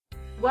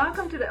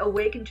Welcome to the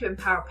Awaken to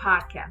Empower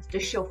podcast, the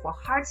show for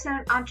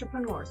heart-centered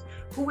entrepreneurs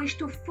who wish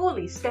to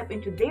fully step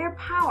into their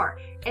power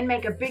and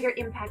make a bigger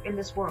impact in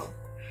this world.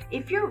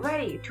 If you're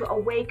ready to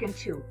awaken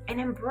to and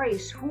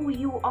embrace who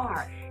you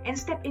are and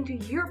step into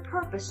your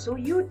purpose so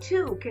you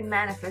too can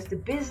manifest the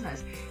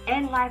business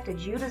and life that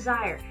you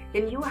desire,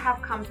 then you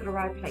have come to the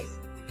right place.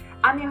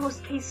 I'm your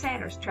host, Kay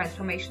Sanders,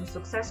 Transformation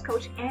Success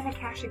Coach and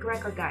Akashic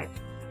Record Guide,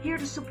 here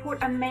to support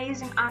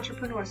amazing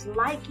entrepreneurs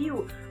like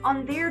you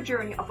on their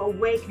journey of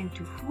awakening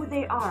to who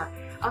they are,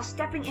 of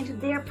stepping into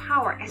their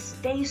power as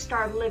they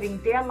start living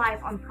their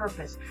life on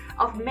purpose,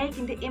 of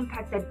making the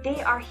impact that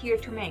they are here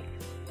to make,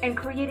 and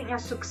creating a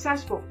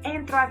successful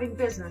and thriving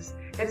business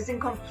that is in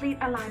complete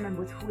alignment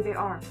with who they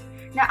are.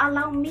 Now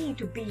allow me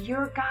to be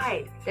your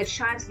guide that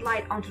shines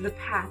light onto the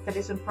path that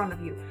is in front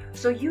of you,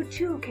 so you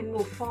too can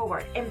move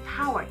forward,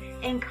 empowered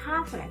and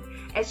confident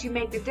as you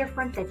make the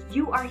difference that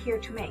you are here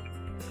to make.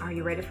 Are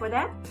you ready for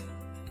that?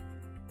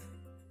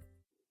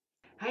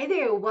 Hi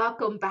there,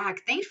 welcome back.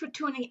 Thanks for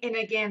tuning in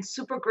again.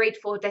 Super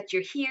grateful that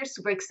you're here,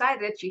 super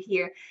excited that you're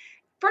here.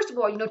 First of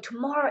all,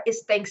 tomorrow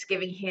is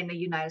Thanksgiving here in the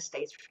United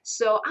States.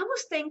 So I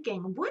was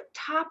thinking, what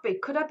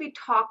topic could I be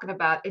talking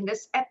about in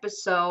this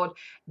episode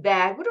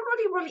that would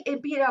really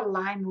be in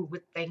alignment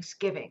with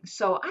Thanksgiving?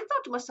 So I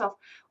thought to myself,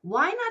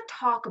 why not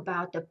talk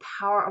about the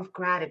power of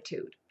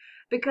gratitude?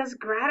 Because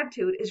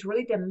gratitude is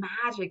really the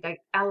magic that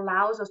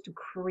allows us to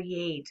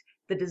create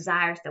the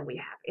desires that we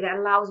have. It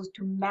allows us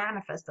to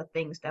manifest the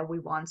things that we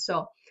want.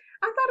 So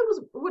I thought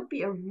it would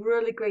be a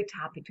really great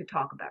topic to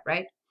talk about,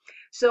 right?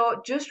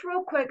 So just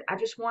real quick, I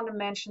just want to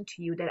mention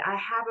to you that I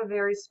have a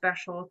very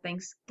special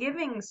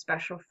Thanksgiving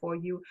special for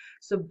you.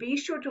 So be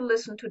sure to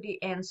listen to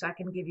the end so I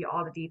can give you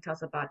all the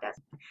details about that.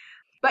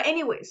 But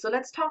anyway, so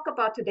let's talk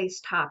about today's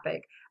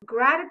topic.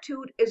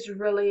 Gratitude is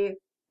really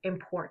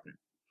important.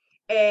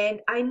 And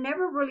I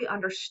never really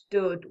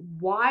understood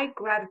why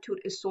gratitude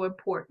is so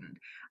important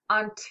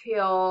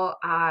until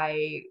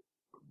I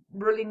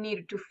really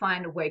needed to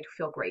find a way to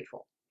feel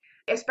grateful,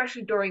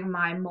 especially during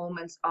my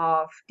moments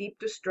of deep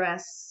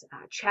distress,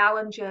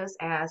 challenges,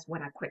 as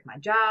when I quit my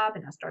job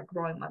and I started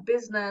growing my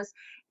business.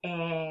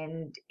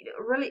 And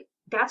really,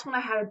 that's when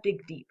I had to dig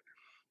deep.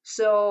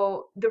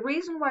 So the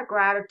reason why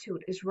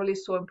gratitude is really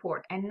so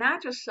important, and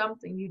not just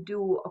something you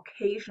do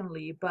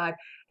occasionally, but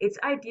it's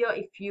ideal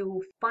if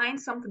you find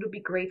something to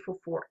be grateful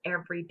for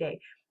every day.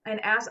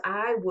 And as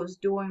I was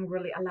doing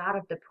really a lot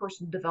of the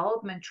personal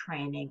development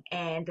training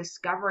and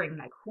discovering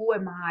like who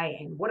am I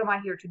and what am I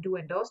here to do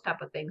and those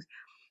type of things,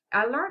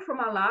 I learned from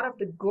a lot of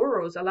the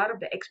gurus, a lot of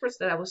the experts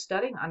that I was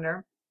studying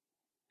under,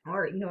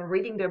 or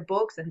reading their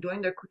books and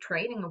doing their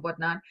training and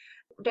whatnot,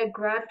 that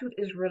gratitude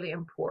is really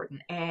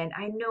important. And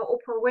I know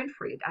Oprah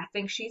Winfrey, I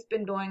think she's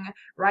been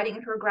writing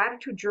in her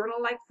gratitude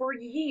journal like for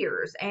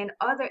years, and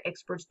other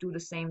experts do the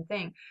same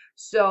thing.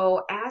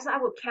 So as I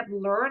would kept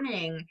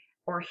learning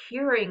or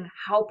hearing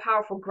how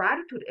powerful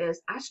gratitude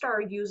is, I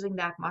started using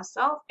that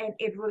myself, and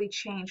it really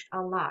changed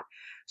a lot.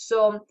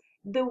 So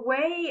the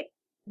way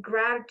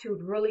gratitude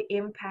really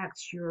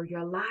impacts your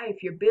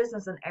life, your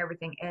business and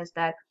everything is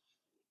that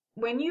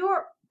when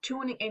you're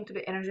tuning into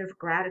the energy of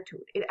gratitude,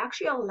 it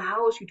actually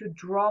allows you to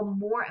draw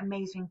more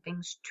amazing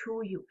things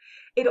to you.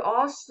 It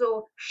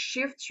also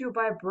shifts your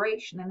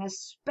vibration, and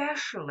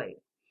especially,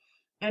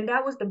 and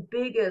that was the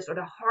biggest or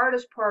the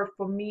hardest part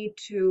for me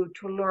to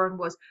learn,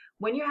 was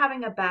when you're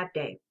having a bad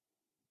day.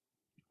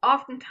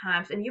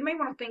 Oftentimes, and you may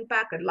want to think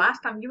back at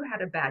last time you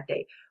had a bad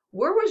day,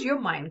 where was your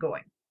mind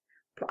going?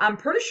 I'm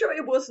pretty sure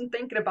it wasn't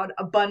thinking about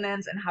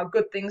abundance and how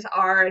good things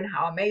are and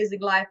how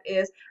amazing life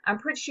is. I'm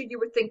pretty sure you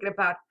were thinking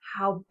about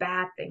how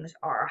bad things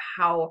are,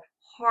 how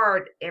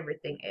hard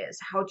everything is,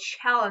 how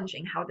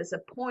challenging, how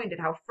disappointed,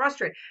 how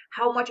frustrated,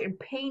 how much in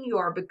pain you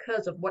are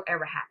because of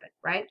whatever happened,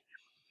 right?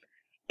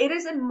 It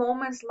is in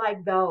moments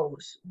like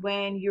those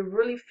when you're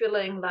really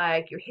feeling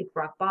like you hit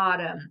rock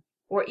bottom,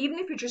 or even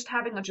if you're just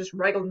having a just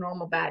regular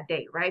normal bad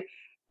day, right?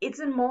 It's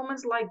in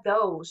moments like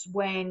those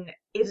when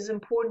it is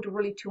important to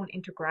really tune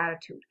into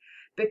gratitude,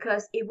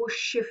 because it will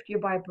shift your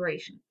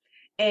vibration.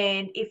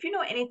 And if you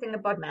know anything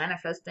about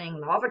manifesting,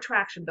 law of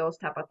attraction, those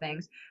type of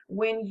things,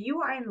 when you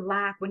are in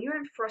lack, when you're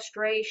in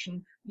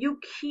frustration, you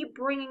keep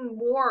bringing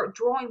more,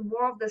 drawing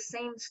more of the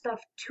same stuff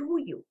to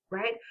you,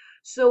 right?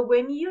 So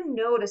when you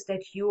notice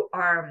that you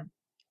are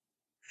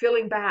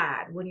feeling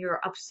bad, when you're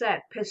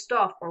upset, pissed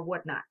off, or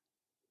whatnot,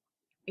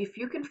 if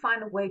you can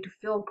find a way to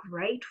feel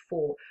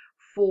grateful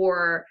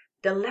for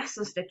the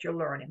lessons that you're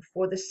learning,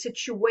 for the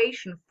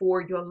situation,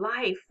 for your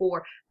life,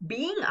 for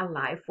being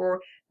alive, for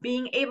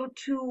being able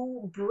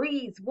to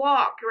breathe,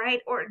 walk,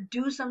 right? Or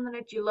do something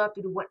that you love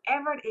to do,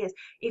 whatever it is,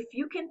 if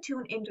you can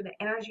tune into the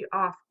energy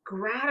of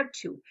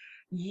gratitude,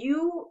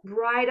 you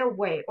right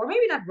away, or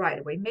maybe not right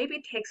away, maybe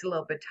it takes a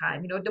little bit of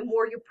time, the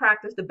more you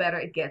practice, the better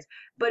it gets.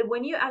 But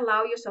when you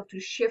allow yourself to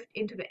shift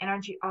into the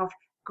energy of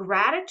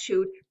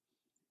gratitude,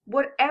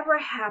 whatever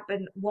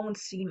happened won't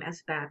seem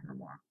as bad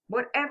anymore.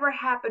 Whatever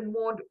happened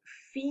won't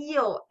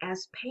feel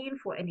as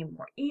painful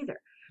anymore either,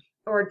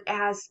 or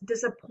as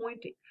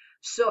disappointing.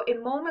 So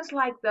in moments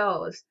like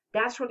those,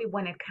 that's really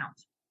when it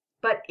counts.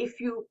 But if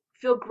you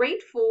feel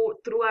grateful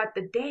throughout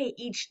the day,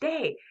 each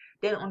day,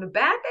 then on the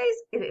bad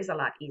days, it is a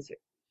lot easier.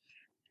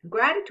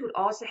 Gratitude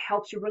also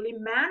helps you really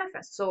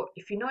manifest. So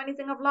if you know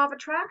anything of law of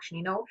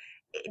attraction,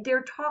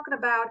 they're talking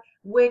about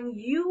when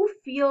you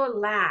feel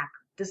lack,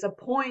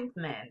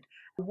 disappointment,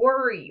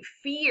 worry,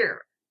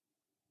 fear,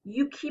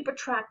 you keep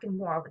attracting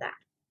more of that.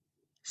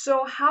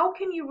 So how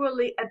can you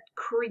really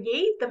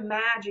create the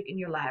magic in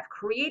your life,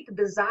 create the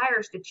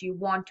desires that you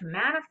want to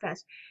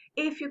manifest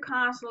if you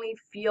constantly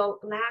feel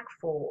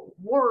lackful,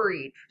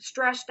 worried,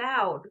 stressed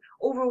out,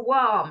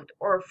 overwhelmed,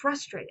 or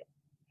frustrated?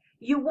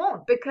 You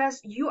won't,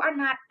 because you are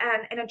not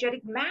an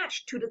energetic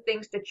match to the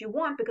things that you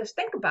want. Because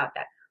think about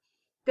that.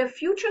 The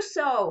future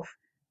self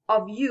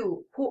of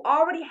you who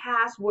already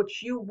has what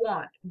you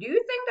want, do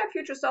you think that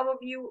future self of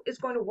you is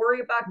going to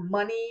worry about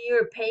money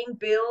or paying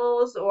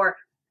bills or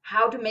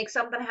how to make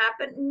something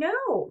happen?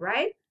 No,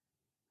 right?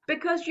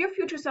 Because your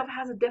future self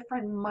has a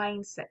different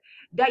mindset.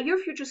 That your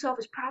future self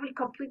is probably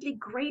completely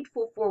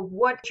grateful for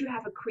what you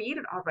have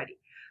created already.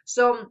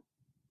 So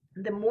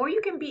the more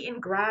you can be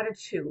in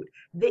gratitude,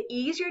 the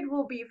easier it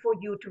will be for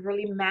you to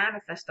really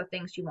manifest the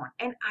things you want.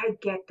 And I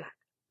get that.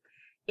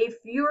 If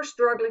you're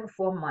struggling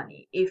for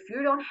money, if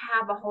you don't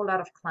have a whole lot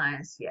of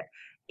clients yet,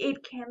 it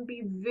can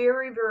be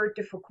very, very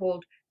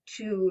difficult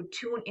to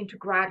tune into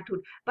gratitude.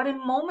 But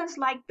in moments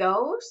like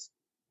those,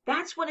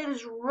 that's when it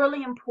is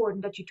really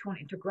important that you tune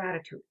into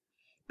gratitude,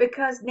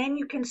 because then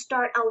you can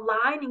start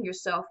aligning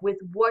yourself with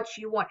what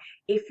you want.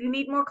 If you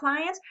need more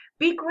clients,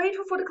 be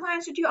grateful for the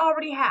clients that you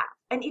already have.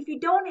 And if you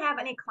don't have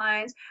any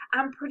clients,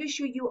 I'm pretty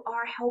sure you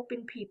are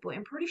helping people.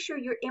 I'm pretty sure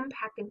you're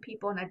impacting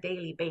people on a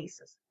daily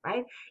basis,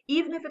 right?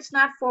 Even if it's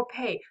not for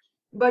pay,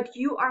 but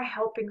you are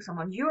helping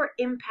someone, you're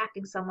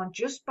impacting someone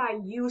just by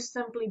you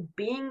simply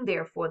being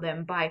there for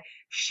them, by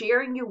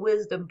sharing your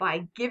wisdom,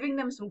 by giving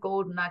them some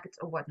golden nuggets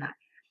or whatnot.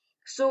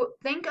 So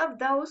think of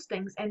those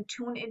things and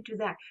tune into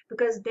that,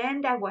 because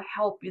then that will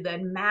help you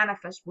then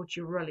manifest what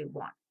you really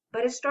want.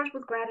 But it starts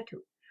with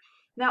gratitude.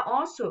 Now,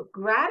 also,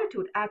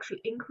 gratitude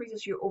actually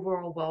increases your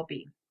overall well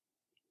being.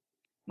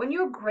 When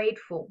you're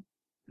grateful,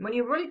 when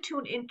you really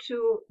tune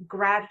into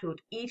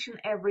gratitude each and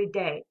every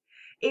day,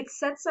 it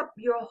sets up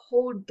your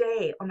whole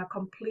day on a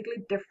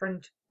completely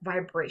different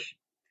vibration.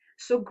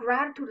 So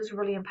gratitude is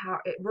really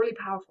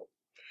powerful.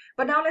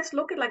 But now let's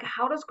look at like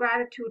how does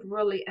gratitude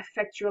really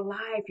affect your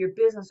life, your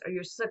business, or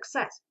your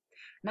success?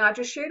 Now I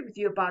just shared with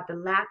you about the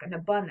lack and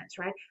abundance,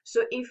 right?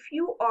 So if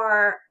you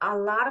are a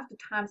lot of the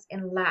times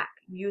in lack,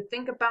 you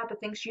think about the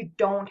things you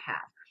don't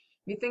have.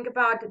 You think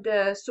about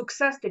the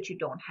success that you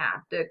don't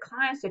have, the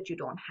clients that you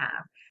don't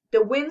have,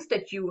 the wins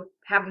that you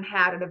haven't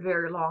had in a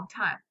very long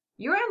time.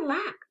 You're in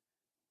lack.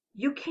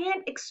 You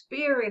can't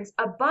experience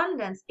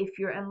abundance if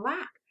you're in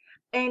lack.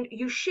 And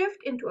you shift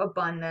into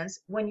abundance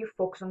when you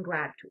focus on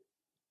gratitude.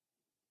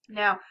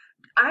 Now,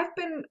 I've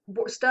been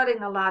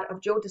studying a lot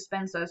of Joe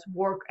Dispenza's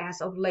work as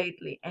of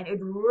lately, and it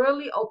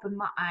really opened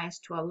my eyes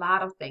to a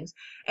lot of things.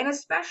 And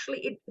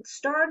especially, it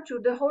started to,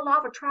 the whole law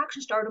of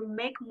attraction started to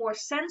make more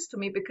sense to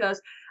me, because,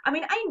 I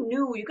mean, I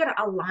knew you got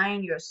to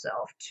align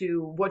yourself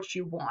to what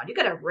you want. You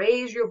got to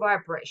raise your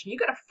vibration. You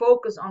got to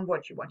focus on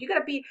what you want. You got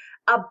to be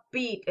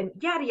upbeat and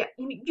yada,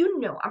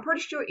 yada. I'm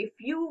pretty sure if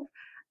you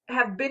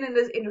have been in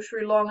this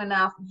industry long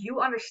enough, you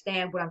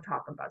understand what I'm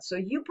talking about. So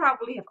you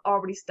probably have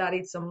already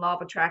studied some law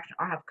of attraction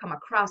or have come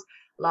across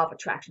law of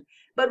attraction.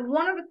 But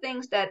one of the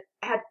things that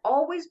had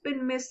always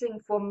been missing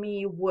for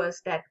me was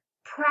that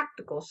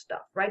practical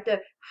stuff, right? The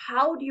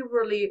how do you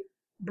really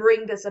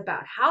bring this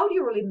about? How do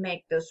you really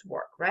make this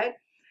work, right?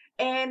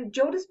 And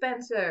Joe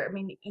Dispenza, I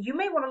mean, you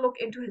may want to look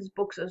into his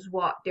books as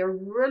well. They're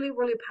really,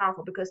 really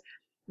powerful, because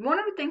one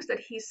of the things that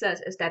he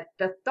says is that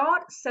the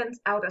thought sends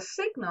out a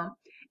signal,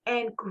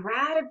 and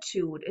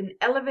gratitude and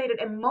elevated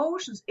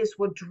emotions is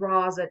what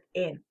draws it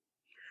in.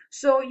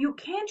 So you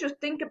can't just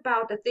think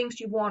about the things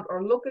you want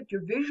or look at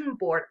your vision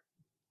board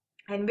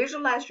and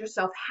visualize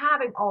yourself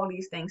having all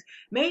these things,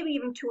 maybe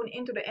even tune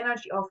into the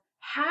energy of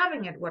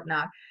having it,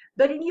 whatnot.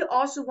 But then you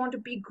also want to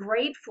be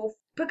grateful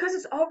because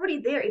it's already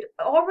there. It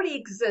already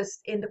exists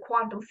in the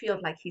quantum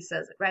field, like he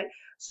says it, right?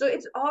 So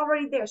it's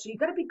already there. So you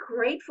got to be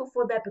grateful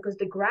for that, because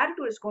the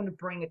gratitude is going to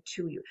bring it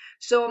to you.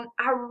 So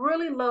I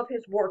really love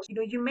his works.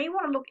 You may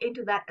want to look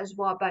into that as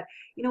well. But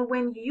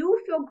when you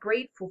feel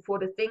grateful for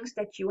the things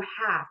that you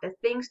have, the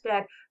things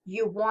that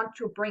you want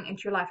to bring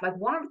into your life. Like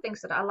one of the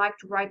things that I like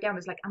to write down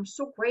is like, I'm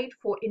so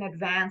grateful in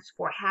advance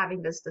for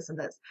having this, and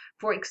this,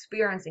 for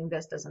experiencing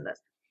this, and this.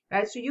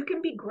 Right? So you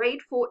can be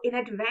grateful in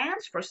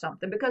advance for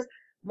something, because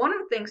one of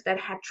the things that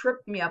had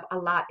tripped me up a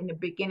lot in the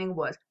beginning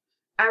was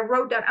I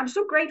wrote down, I'm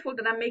so grateful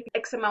that I'm making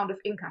X amount of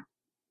income.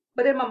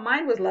 But then my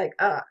mind was like,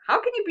 how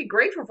can you be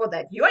grateful for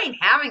that? You ain't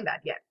having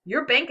that yet.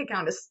 Your bank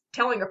account is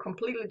telling a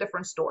completely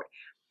different story.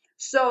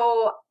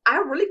 So I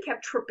really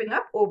kept tripping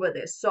up over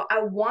this. So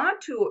I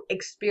want to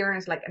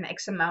experience like an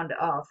X amount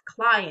of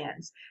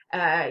clients,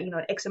 an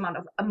X amount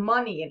of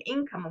money and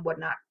income and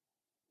whatnot.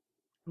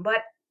 But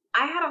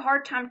I had a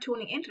hard time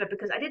tuning into that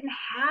because I didn't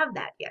have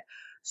that yet.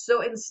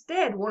 So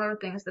instead, one of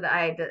the things that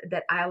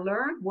I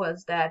learned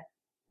was that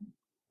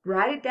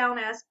write it down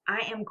as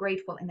I am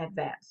grateful in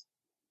advance.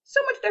 So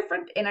much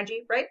different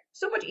energy, right?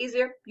 So much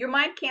easier. Your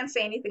mind can't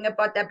say anything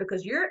about that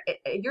because you're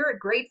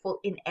grateful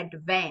in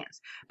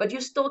advance, but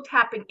you're still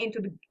tapping into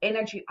the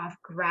energy of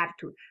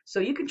gratitude. So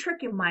you can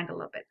trick your mind a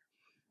little bit.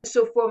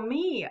 So for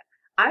me,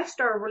 I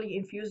start really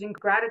infusing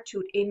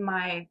gratitude in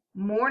my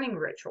morning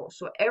ritual.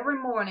 So every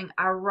morning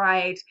I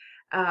write,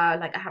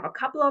 like I have a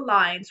couple of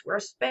lines where I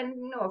spend,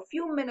 a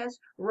few minutes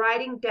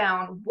writing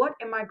down what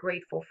am I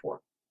grateful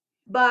for.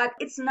 But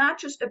it's not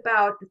just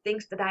about the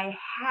things that I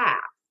have.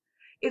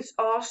 It's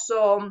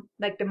also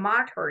like the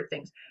monetary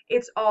things.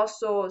 It's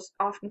also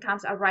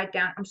oftentimes I write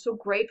down, I'm so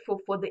grateful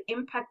for the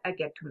impact I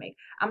get to make.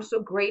 I'm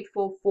so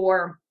grateful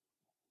for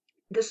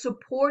the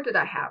support that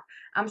I have.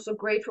 I'm so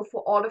grateful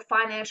for all the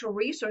financial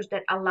resources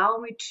that allow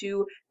me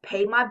to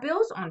pay my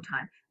bills on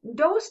time.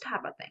 Those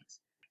type of things.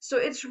 So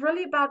it's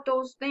really about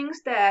those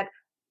things that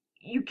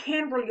you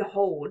can't really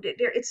hold.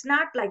 It's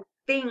not like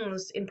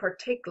things in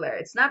particular.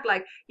 It's not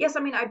like, yes, I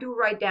mean, I do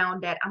write down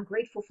that I'm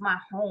grateful for my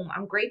home.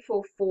 I'm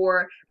grateful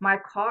for my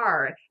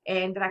car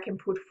and that I can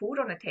put food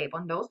on the table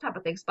and those type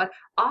of things. But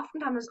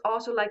oftentimes it's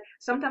also like,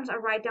 sometimes I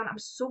write down, I'm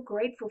so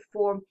grateful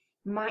for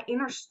my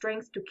inner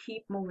strength to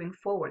keep moving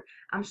forward.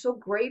 I'm so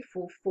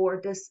grateful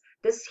for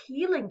this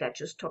healing that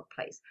just took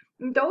place.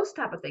 And those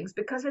type of things,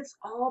 because it's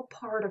all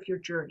part of your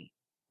journey,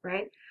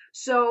 right?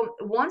 So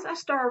once I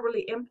started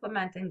really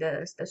implementing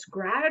this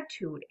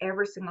gratitude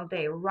every single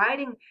day,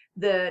 writing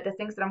the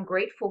things that I'm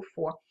grateful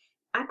for,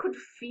 I could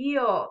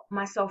feel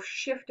myself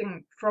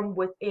shifting from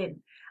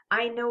within.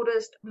 I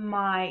noticed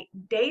my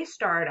day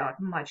started out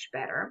much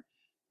better.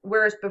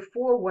 Whereas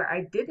before, where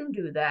I didn't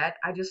do that,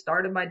 I just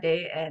started my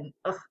day and,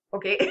 ugh,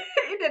 okay,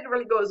 it didn't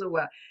really go so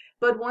well.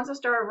 But once I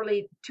started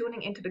really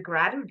tuning into the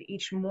gratitude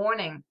each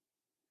morning,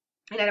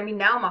 and I mean,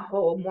 now my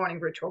whole morning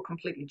ritual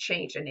completely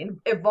changed and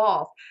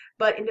evolved.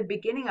 But in the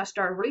beginning, I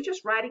started really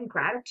just writing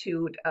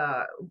gratitude,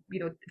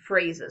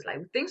 phrases like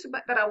things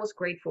that I was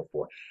grateful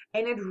for,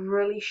 and it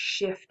really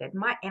shifted.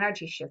 My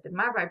energy shifted,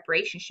 my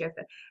vibration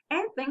shifted,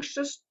 and things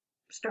just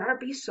started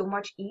to be so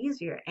much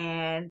easier.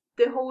 And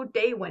the whole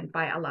day went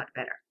by a lot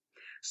better.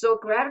 So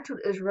gratitude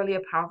is really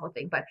a powerful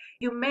thing, but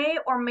you may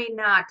or may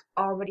not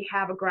already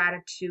have a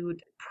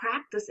gratitude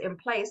practice in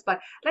place. But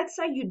let's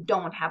say you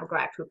don't have a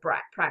gratitude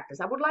practice.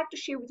 I would like to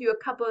share with you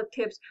a couple of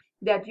tips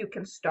that you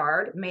can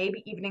start,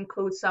 maybe even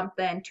include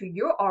something to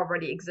your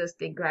already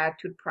existing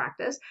gratitude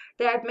practice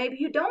that maybe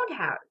you don't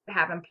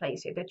have in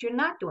place yet, that you're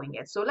not doing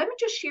yet. So let me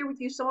just share with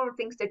you some of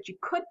the things that you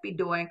could be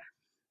doing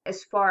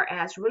as far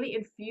as really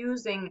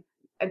infusing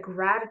a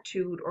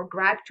gratitude or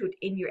gratitude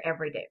in your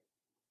everyday.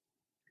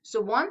 So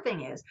one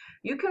thing is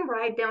you can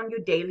write down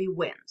your daily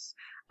wins.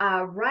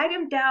 Write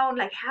them down,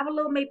 like have a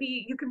little,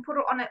 maybe you can put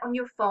it on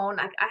your phone.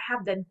 Like I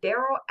have the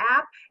Darrow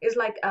app, is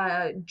like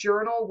a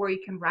journal where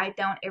you can write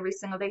down every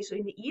single day. So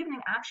in the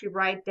evening, I actually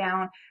write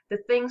down the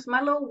things,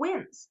 my little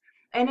wins.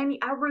 And then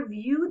I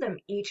review them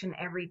each and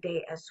every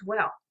day as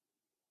well.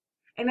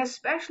 And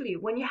especially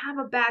when you have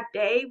a bad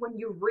day, when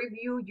you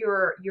review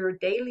your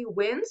daily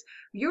wins,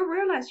 you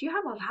realize you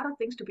have a lot of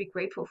things to be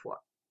grateful for.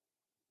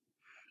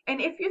 And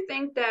if you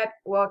think that,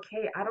 well,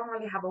 okay, I don't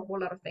really have a whole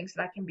lot of things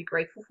that I can be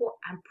grateful for,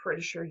 I'm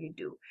pretty sure you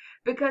do.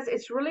 Because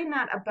it's really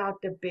not about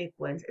the big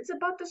wins. It's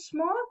about the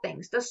small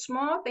things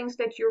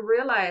that you're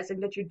realizing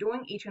that you're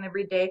doing each and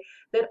every day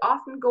that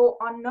often go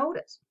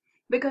unnoticed.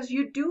 Because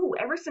you do,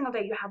 every single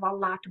day, you have a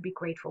lot to be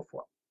grateful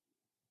for.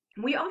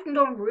 We often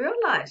don't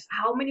realize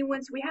how many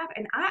wins we have.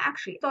 And I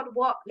actually thought,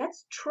 well,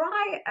 let's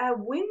try a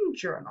win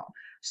journal.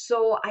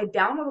 So I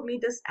downloaded me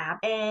this app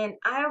and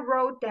I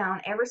wrote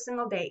down every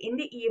single day in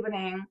the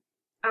evening,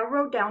 I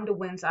wrote down the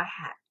wins I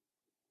had.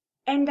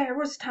 And there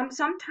was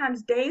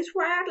sometimes days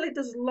where I had like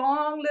this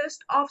long list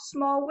of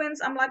small wins.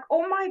 I'm like,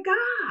 oh my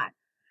God,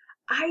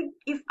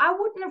 if I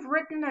wouldn't have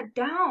written it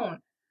down,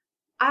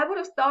 I would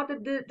have thought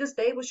that this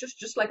day was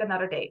just like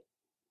another day.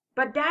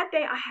 But that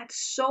day I had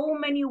so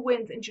many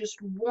wins in just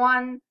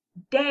one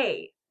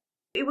day.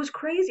 It was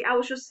crazy. I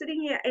was just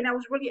sitting here and I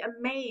was really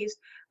amazed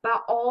by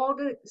all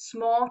the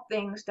small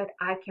things that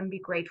I can be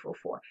grateful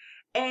for.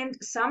 And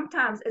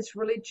sometimes it's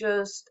really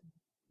just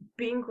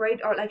being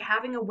great or like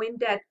having a win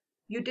that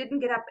you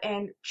didn't get up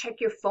and check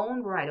your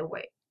phone right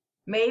away.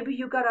 Maybe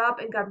you got up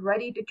and got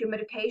ready, did your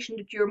meditation,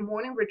 did your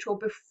morning ritual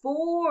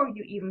before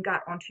you even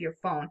got onto your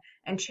phone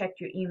and checked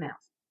your emails.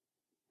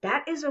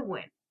 That is a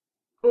win.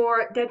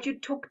 Or that you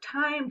took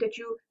time, that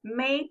you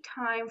made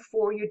time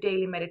for your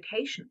daily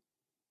meditation.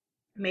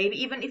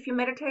 Maybe even if you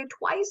meditate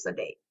twice a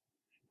day,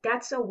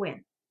 that's a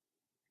win.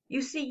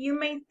 You see, you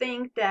may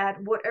think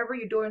that whatever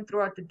you're doing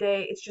throughout the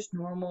day, it's just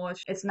normal,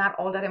 it's not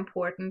all that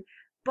important.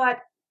 But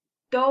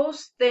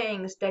those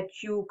things that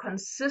you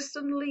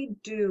consistently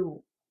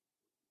do,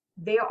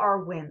 they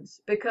are wins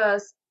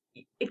because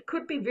it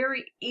could be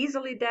very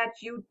easily that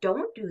you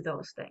don't do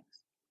those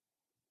things.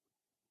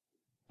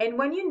 And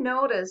when you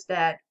notice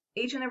that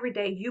each and every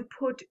day you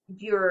put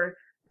your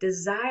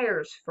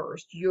desires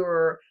first,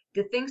 your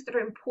the things that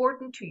are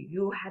important to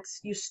you.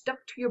 You stuck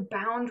to your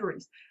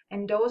boundaries,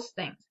 and those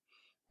things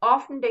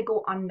often they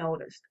go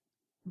unnoticed.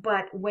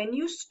 But when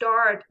you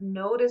start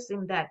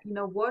noticing that, you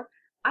know what,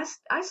 I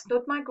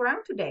stood my ground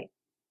today.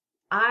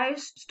 I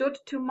stood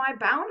to my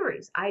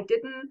boundaries. I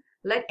didn't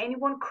let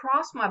anyone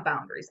cross my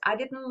boundaries. I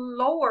didn't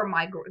lower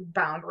my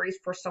boundaries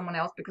for someone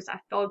else because I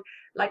felt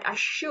like I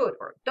should,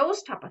 or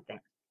those type of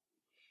things.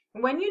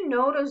 When you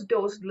notice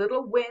those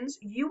little wins,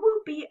 you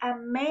will be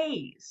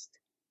amazed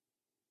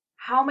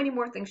how many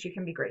more things you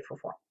can be grateful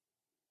for.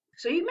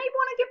 So you may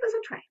want to give this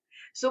a try.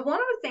 So one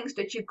of the things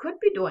that you could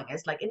be doing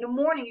is, like, in the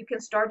morning, you can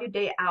start your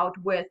day out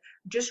with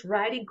just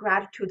writing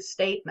gratitude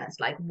statements.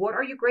 Like, what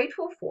are you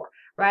grateful for,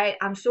 right?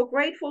 I'm so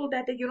grateful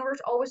that the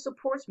universe always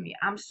supports me.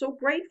 I'm so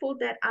grateful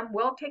that I'm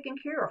well taken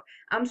care of.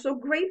 I'm so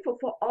grateful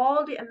for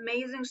all the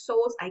amazing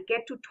souls I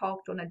get to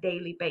talk to on a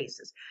daily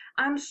basis.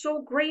 I'm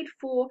so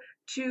grateful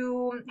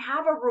to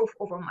have a roof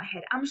over my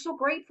head. I'm so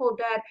grateful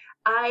that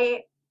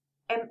I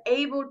am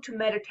able to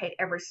meditate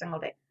every single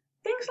day.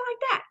 Things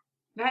like that,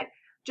 right?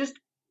 Just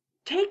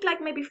take like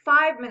maybe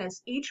 5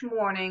 minutes each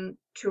morning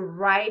to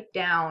write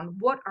down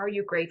what are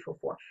you grateful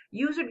for.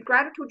 Use a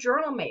gratitude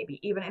journal maybe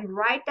even, and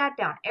write that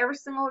down every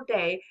single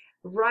day.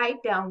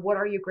 Write down what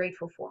are you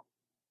grateful for.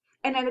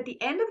 And then at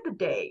the end of the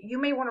day, you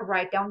may want to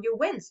write down your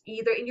wins,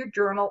 either in your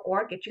journal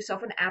or get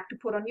yourself an app to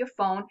put on your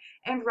phone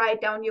and write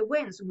down your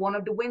wins. One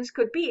of the wins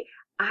could be,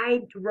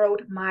 I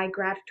wrote my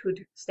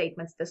gratitude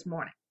statements this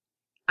morning.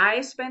 I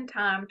spent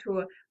time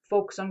to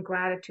focus on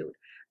gratitude.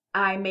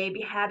 I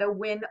maybe had a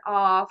win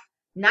of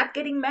not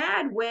getting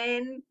mad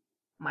when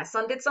my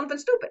son did something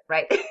stupid,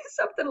 right?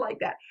 Something like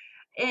that.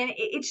 And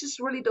it's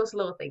just really those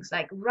little things.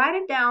 Like, write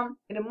it down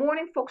in the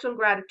morning, focus on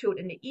gratitude.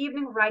 In the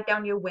evening, write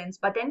down your wins,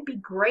 but then be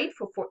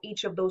grateful for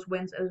each of those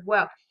wins as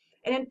well.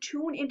 And then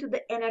tune into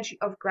the energy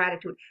of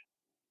gratitude.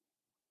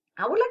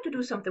 I would like to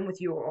do something with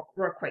you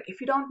real quick,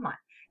 if you don't mind.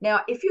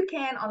 Now, if you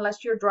can,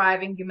 unless you're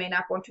driving, you may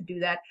not want to do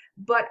that,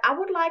 but I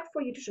would like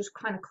for you to just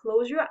kind of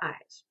close your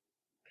eyes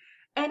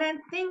and then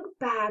think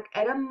back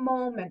at a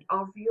moment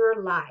of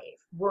your life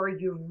where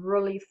you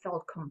really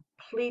felt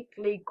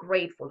completely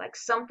grateful, like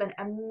something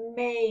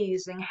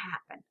amazing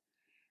happened.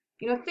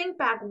 You know, think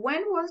back,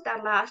 when was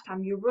that last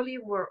time you really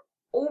were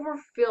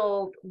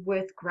overfilled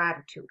with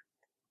gratitude?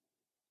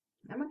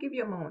 I'm gonna give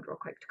you a moment real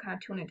quick to kind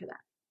of tune into that.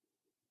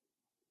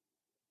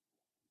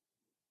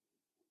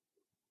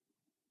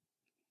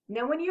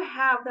 Now, when you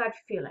have that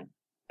feeling,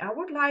 I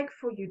would like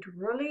for you to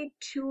really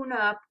tune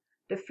up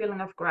the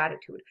feeling of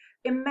gratitude.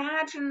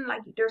 Imagine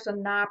like there's a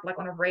knob like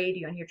on a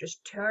radio and you're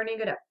just turning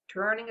it up,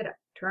 turning it up,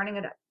 turning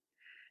it up,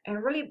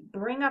 and really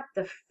bring up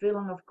the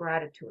feeling of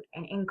gratitude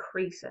and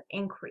increase it,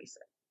 increase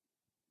it.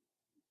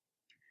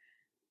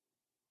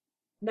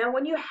 Now,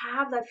 when you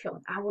have that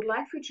feeling, I would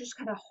like for you to just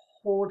kind of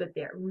hold it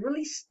there.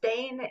 Really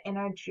stay in the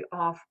energy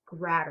of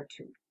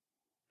gratitude.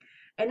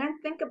 And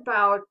then think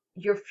about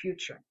your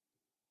future.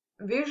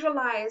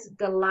 Visualize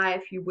the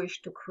life you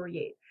wish to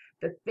create,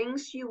 the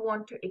things you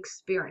want to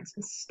experience,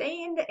 and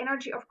stay in the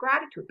energy of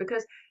gratitude,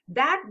 because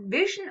that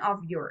vision of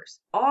yours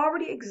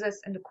already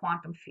exists in the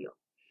quantum field.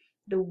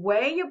 The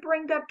way you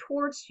bring that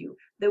towards you,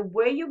 the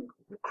way you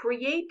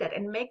create that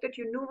and make that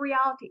your new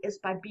reality, is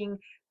by being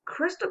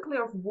crystal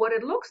clear of what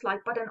it looks like,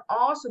 but then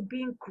also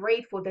being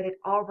grateful that it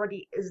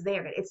already is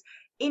there, that it's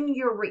in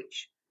your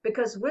reach.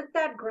 Because with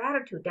that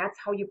gratitude, that's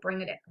how you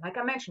bring it in. Like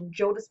I mentioned,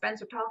 Joe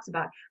Dispenza talks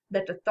about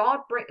that the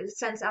thought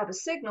sends out a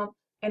signal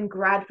and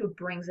gratitude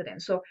brings it in.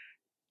 So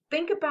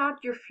think about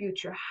your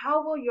future.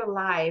 How will your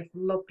life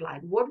look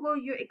like? What will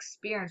you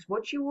experience?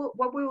 What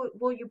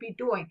will you be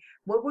doing?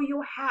 What will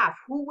you have?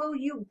 Who will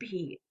you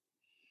be?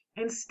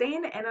 And stay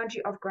in the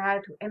energy of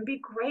gratitude and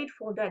be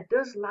grateful that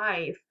this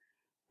life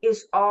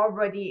is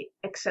already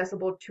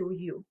accessible to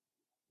you.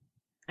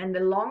 And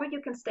the longer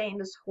you can stay in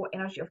this whole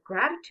energy of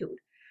gratitude,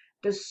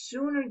 the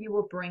sooner you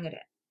will bring it in.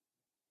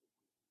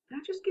 And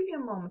I'll just give you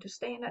a moment to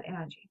stay in that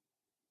energy.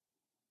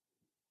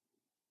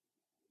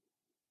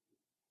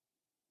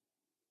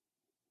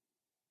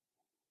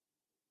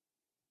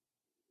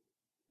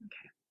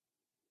 Okay.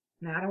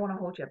 Now, I don't want to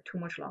hold you up too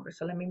much longer,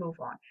 so let me move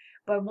on.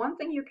 But one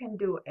thing you can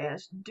do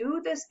is do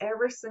this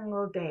every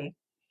single day.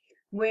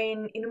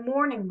 When in the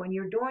morning, when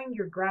you're doing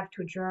your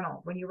gratitude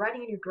journal, when you're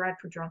writing in your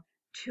gratitude journal,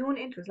 tune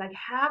into it. Like,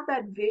 have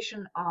that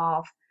vision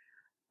of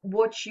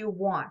what you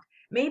want.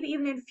 Maybe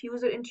even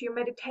infuse it into your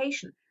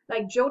meditation.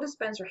 Like Joe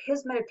Dispenza,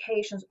 his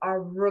meditations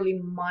are really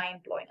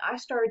mind blowing. I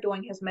started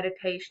doing his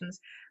meditations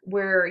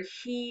where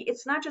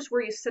it's not just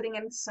where you're sitting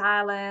in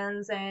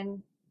silence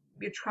and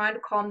you're trying to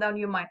calm down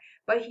your mind,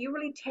 but he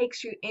really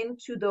takes you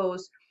into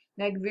those,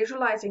 like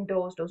visualizing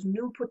those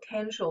new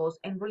potentials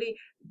and really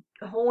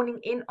honing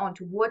in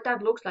onto what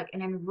that looks like,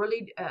 and then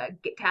really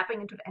tapping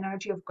into the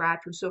energy of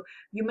gratitude. So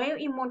you may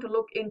even want to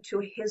look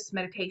into his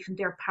meditation.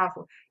 They're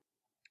powerful.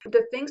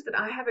 The things that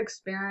I have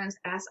experienced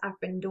as I've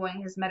been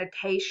doing his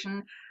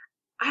meditation,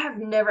 I have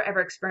never ever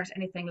experienced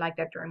anything like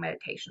that during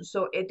meditation.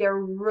 So they're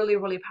really,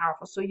 really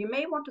powerful. So you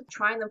may want to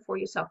try them for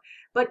yourself.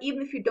 But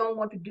even if you don't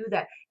want to do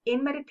that,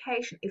 in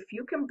meditation, if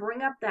you can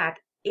bring up that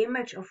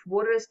image of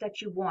what it is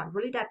that you want,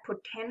 really that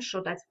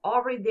potential that's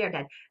already there,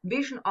 that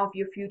vision of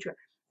your future.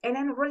 And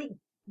then really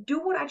do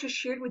what I just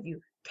shared with you.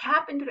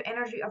 Tap into the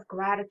energy of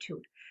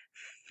gratitude,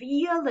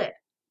 feel it,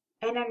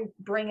 and then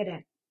bring it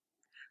in.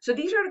 So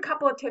these are a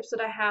couple of tips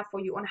that I have for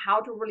you on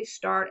how to really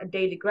start a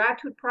daily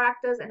gratitude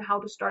practice and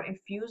how to start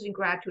infusing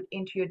gratitude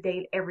into your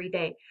day every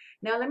day.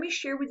 Now let me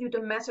share with you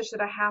the message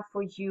that I have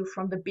for you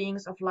from the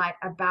beings of light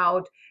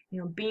about,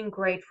 being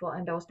grateful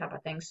and those type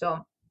of things.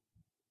 So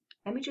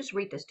let me just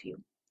read this to you.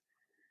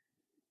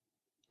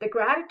 The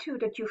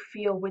gratitude that you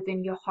feel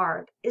within your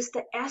heart is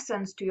the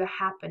essence to your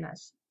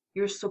happiness,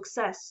 your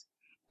success,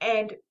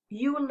 and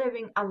you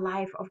living a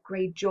life of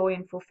great joy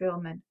and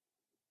fulfillment.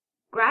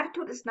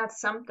 Gratitude is not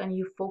something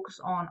you focus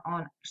on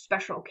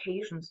special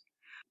occasions,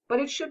 but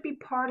it should be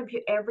part of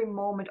your every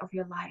moment of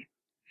your life.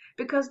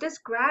 Because this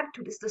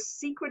gratitude is the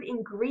secret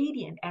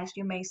ingredient, as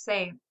you may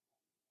say,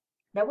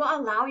 that will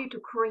allow you to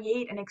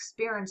create and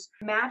experience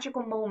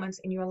magical moments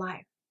in your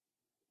life.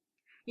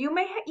 You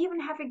may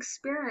even have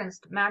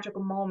experienced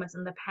magical moments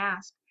in the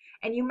past,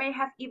 and you may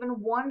have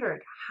even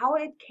wondered how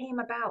it came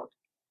about.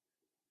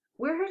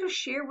 We're here to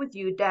share with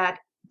you that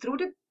through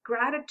the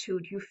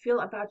gratitude you feel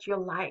about your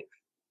life,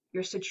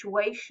 your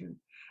situation,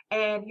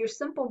 and your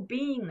simple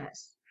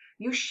beingness,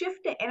 you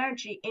shift the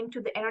energy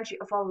into the energy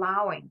of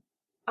allowing,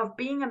 of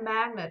being a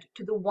magnet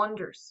to the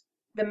wonders,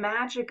 the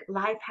magic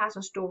life has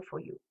in store for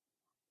you.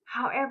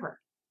 However,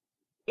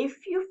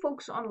 if you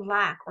focus on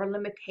lack or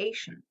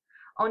limitation,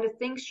 on the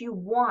things you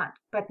want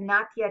but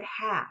not yet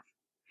have,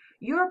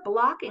 you're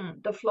blocking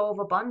the flow of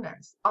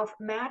abundance, of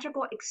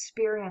magical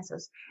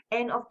experiences,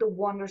 and of the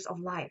wonders of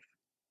life.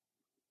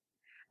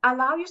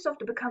 Allow yourself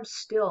to become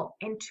still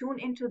and tune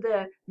into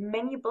the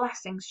many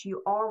blessings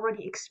you are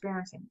already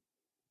experiencing.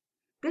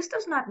 This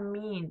does not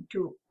mean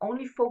to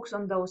only focus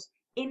on those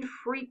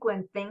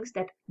infrequent things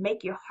that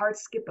make your heart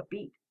skip a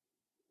beat,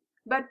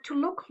 but to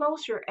look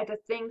closer at the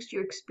things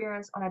you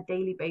experience on a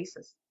daily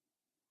basis.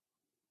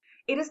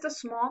 It is the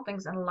small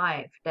things in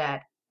life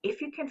that,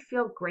 if you can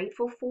feel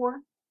grateful for,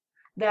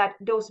 that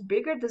those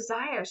bigger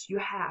desires you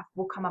have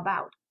will come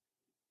about.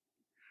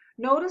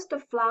 Notice the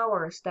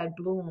flowers that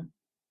bloom,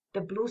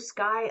 the blue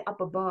sky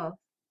up above,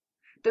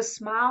 the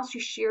smiles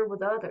you share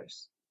with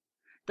others,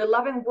 the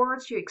loving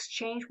words you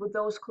exchange with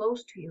those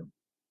close to you.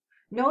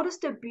 Notice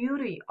the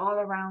beauty all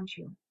around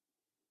you.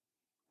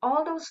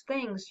 All those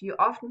things you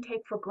often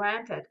take for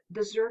granted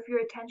deserve your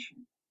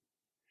attention.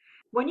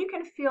 When you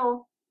can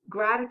feel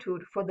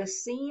gratitude for the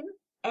seen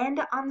and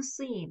the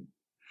unseen,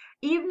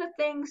 even the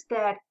things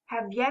that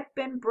have yet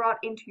been brought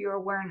into your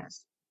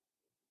awareness,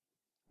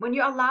 when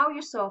you allow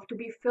yourself to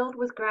be filled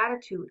with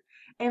gratitude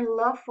and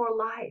love for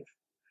life,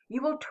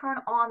 you will turn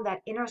on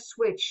that inner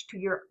switch to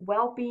your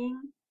well being,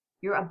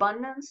 your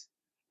abundance,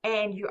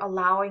 and your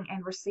allowing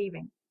and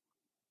receiving.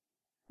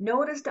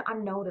 Notice the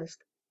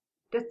unnoticed,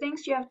 the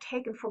things you have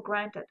taken for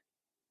granted,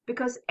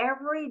 because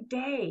every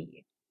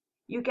day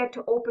you get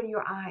to open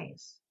your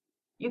eyes.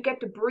 You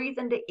get to breathe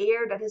in the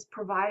air that is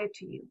provided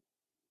to you,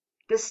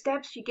 the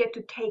steps you get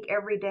to take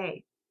every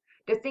day,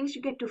 the things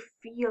you get to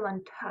feel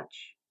and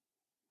touch,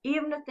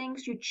 even the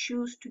things you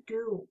choose to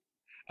do,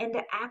 and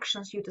the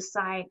actions you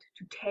decide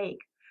to take,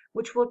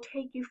 which will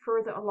take you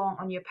further along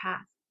on your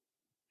path.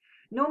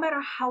 No matter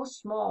how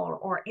small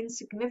or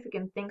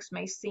insignificant things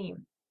may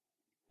seem,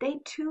 they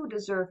too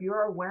deserve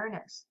your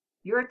awareness,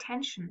 your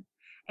attention,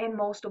 and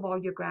most of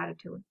all, your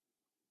gratitude.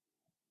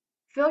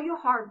 Fill your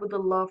heart with the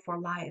love for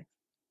life,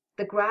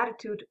 the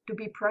gratitude to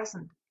be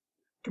present,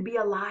 to be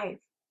alive,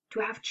 to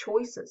have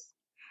choices,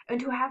 and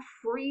to have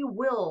free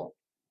will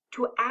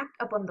to act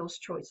upon those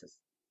choices.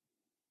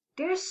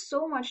 There's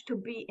so much to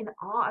be in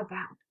awe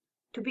about,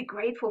 to be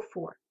grateful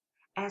for,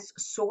 as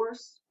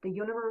Source, the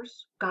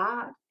universe,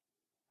 God,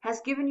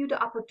 has given you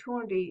the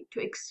opportunity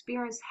to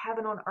experience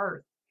heaven on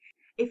earth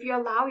if you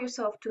allow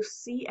yourself to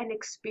see and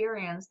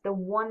experience the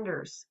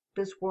wonders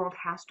this world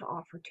has to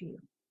offer to you.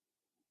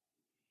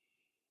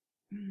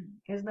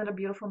 Isn't that a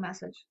beautiful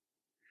message?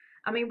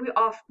 I mean, we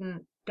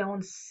often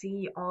don't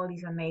see all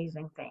these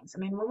amazing things. I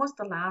mean, when was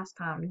the last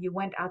time you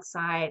went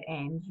outside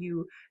and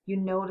you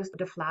noticed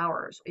the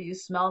flowers or you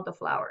smelled the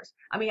flowers?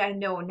 I mean, I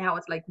know now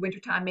it's like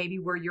wintertime, maybe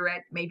where you're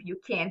at, maybe you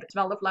can't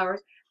smell the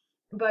flowers.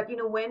 But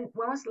when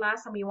was the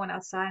last time you went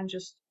outside and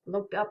just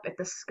looked up at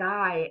the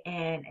sky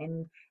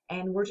and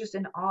we're just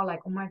in awe, like,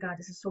 oh my God,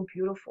 this is so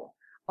beautiful.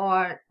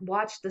 Or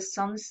watch the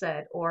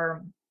sunset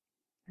or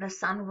the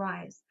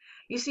sunrise.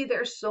 You see,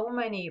 there are so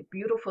many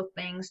beautiful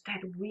things that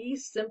we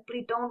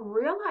simply don't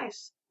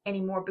realize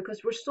anymore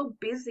because we're so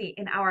busy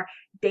in our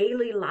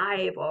daily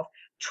life of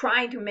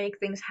trying to make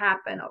things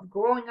happen, of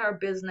growing our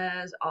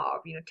business, of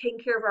taking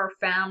care of our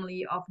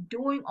family, of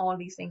doing all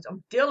these things, of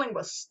dealing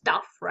with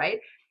stuff, right?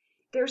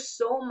 There's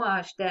so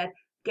much that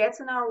gets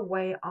in our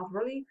way of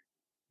really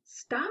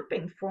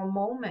stopping for a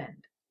moment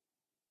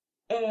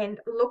and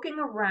looking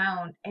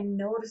around and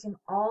noticing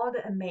all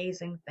the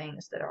amazing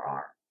things that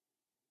are.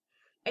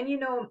 And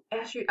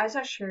as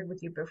I shared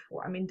with you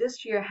before, I mean,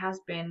 this year has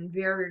been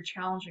very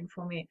challenging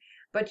for me,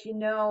 but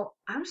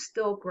I'm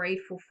still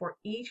grateful for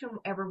each and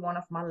every one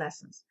of my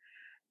lessons,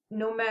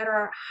 no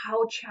matter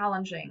how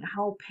challenging,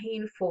 how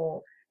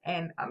painful,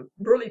 and I'm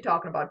really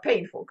talking about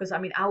painful because I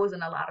mean, I was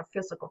in a lot of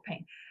physical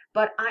pain,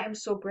 but I am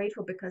so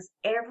grateful because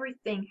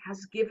everything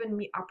has given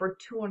me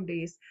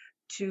opportunities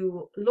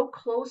to look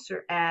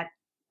closer at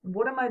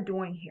what am I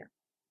doing here?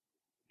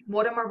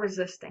 What am I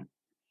resisting?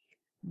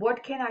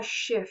 What can I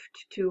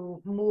shift to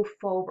move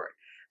forward?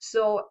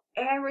 So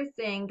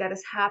everything that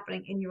is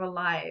happening in your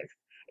life,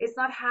 it's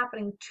not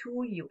happening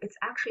to you, it's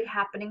actually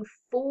happening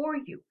for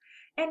you.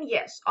 And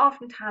yes,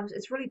 oftentimes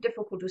it's really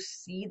difficult to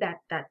see that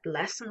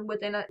lesson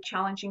within a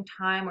challenging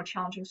time or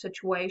challenging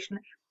situation.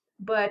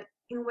 But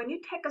when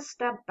you take a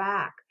step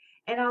back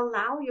and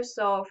allow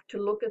yourself to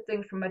look at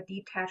things from a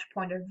detached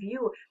point of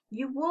view,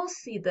 you will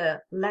see the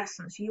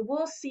lessons, you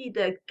will see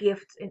the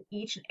gifts in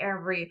each and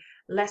every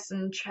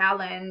lesson,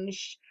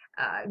 challenge,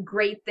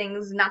 great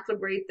things, not so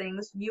great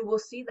things. You will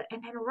see that.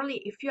 And then,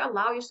 really, if you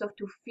allow yourself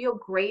to feel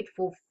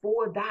grateful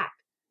for that,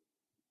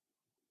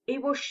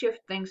 it will shift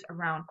things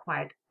around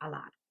quite a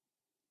lot.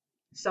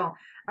 So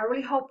I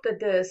really hope that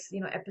this,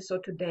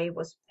 episode today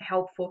was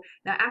helpful.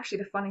 Now, actually,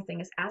 the funny thing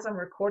is, as I'm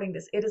recording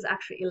this, it is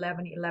actually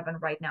 11:11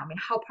 right now. I mean,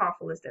 how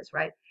powerful is this,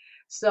 right?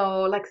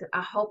 So, like I said,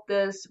 I hope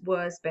this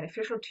was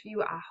beneficial to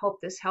you. I hope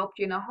this helped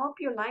you, and I hope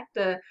you liked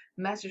the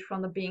message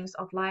from the beings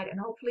of light, and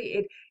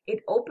hopefully,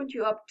 it opened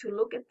you up to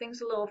look at things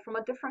a little from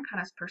a different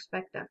kind of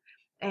perspective,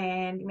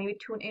 and maybe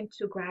tune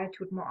into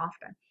gratitude more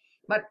often.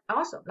 But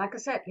also, like I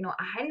said,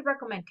 I highly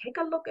recommend take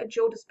a look at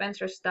Joe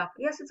Dispenza's stuff.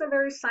 Yes, it's a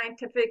very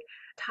scientific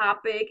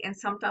topic, and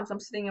sometimes I'm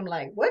sitting, I'm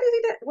like, what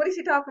is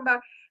he talking about?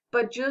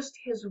 But just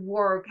his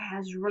work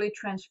has really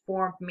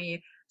transformed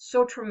me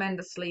so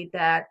tremendously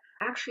that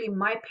actually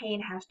my pain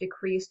has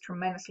decreased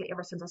tremendously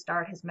ever since I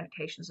started his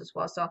meditations as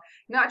well. So,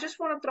 I just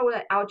want to throw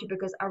that out to you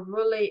because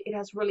it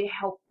has really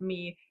helped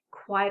me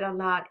quite a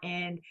lot,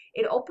 and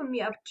it opened me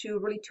up to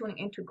really tuning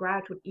into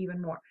gratitude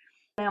even more.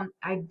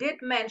 I did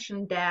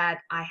mention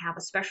that I have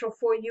a special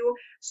for you.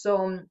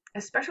 So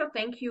a special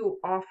thank you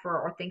offer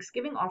or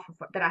Thanksgiving offer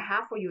that I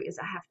have for you is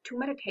I have 2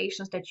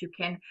 meditations that you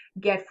can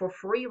get for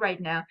free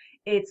right now.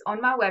 It's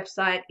on my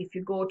website. If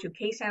you go to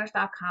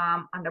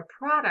kaysanders.com under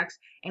products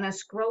and I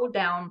scroll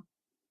down,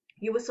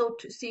 you will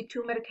see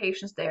 2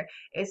 meditations there.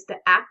 It's the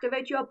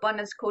Activate Your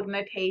Abundance Code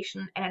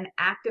meditation and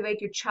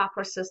Activate Your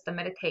Chakra System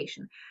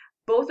meditation.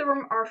 Both of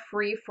them are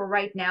free for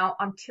right now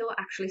until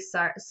actually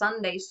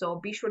Sunday. So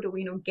be sure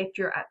to get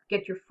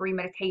your free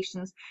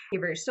meditations here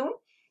very soon.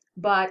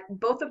 But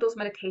both of those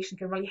meditations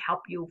can really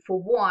help you,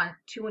 for one,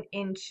 tune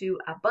into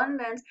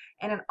abundance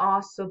and then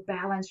also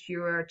balance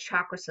your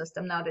chakra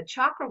system. Now, the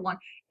chakra one,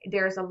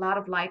 there's a lot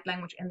of light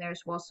language in there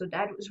as well. So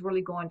that is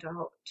really going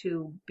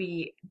to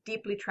be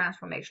deeply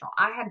transformational.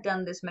 I had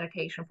done this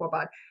meditation for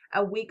about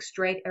a week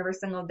straight every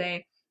single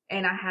day.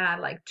 And I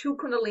had like 2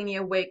 Kundalini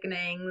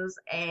awakenings,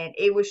 and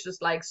it was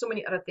just like so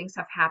many other things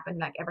have happened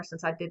like ever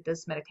since I did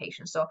this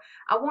meditation. So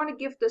I want to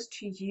give this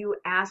to you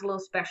as a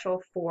little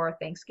special for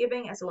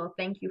Thanksgiving, as a little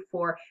thank you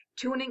for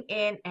tuning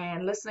in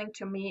and listening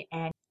to me,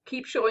 and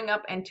keep showing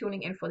up and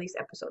tuning in for these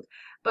episodes.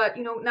 But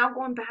now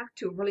going back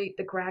to really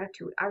the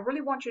gratitude, I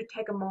really want you to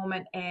take a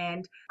moment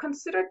and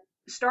consider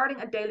starting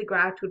a daily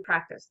gratitude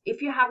practice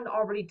if you haven't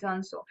already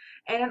done so.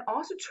 And then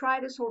also try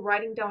this whole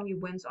writing down your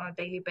wins on a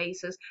daily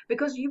basis,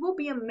 because you will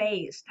be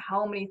amazed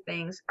how many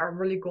things are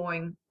really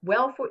going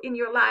well in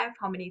your life,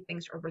 how many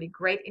things are really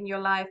great in your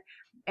life.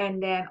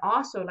 And then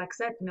also, like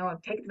I said,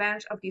 take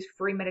advantage of these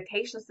free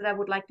meditations that I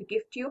would like to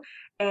gift you.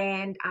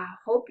 And I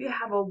hope you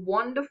have a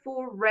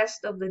wonderful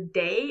rest of the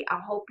day. I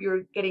hope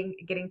you're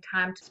getting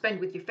time to spend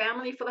with your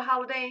family for the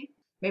holiday,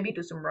 maybe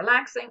do some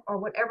relaxing or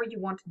whatever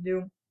you want to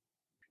do,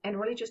 and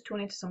really just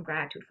tune into some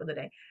gratitude for the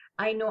day.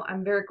 I know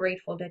I'm very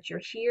grateful that you're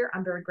here.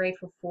 I'm very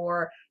grateful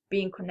for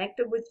being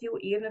connected with you,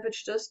 even if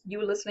it's just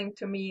you listening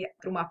to me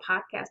through my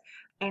podcast.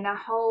 And I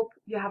hope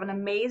you have an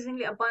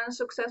amazingly abundant,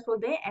 successful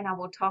day. And I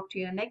will talk to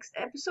you in the next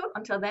episode.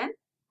 Until then,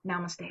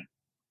 namaste.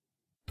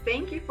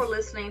 Thank you for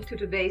listening to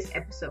today's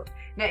episode.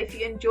 Now, if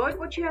you enjoyed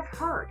what you have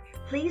heard,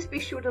 please be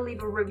sure to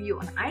leave a review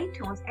on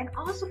iTunes and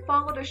also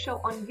follow the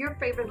show on your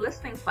favorite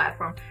listening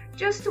platform,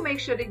 just to make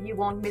sure that you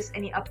won't miss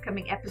any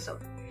upcoming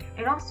episodes.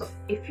 And also,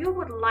 if you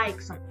would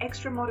like some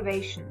extra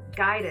motivation,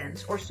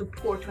 guidance, or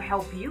support to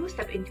help you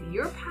step into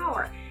your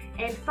power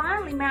and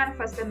finally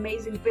manifest the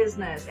amazing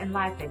business and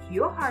life that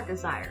your heart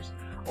desires,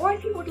 or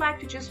if you would like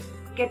to just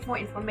get more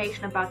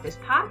information about this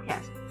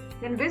podcast,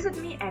 then visit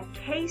me at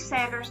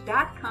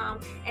kaysanders.com,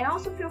 and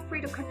also feel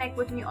free to connect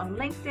with me on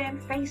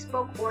LinkedIn,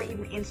 Facebook, or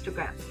even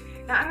Instagram.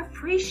 Now, I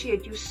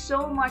appreciate you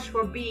so much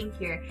for being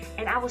here,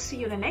 and I will see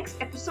you in the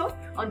next episode.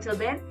 Until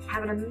then,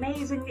 have an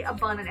amazingly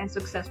abundant and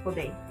successful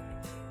day.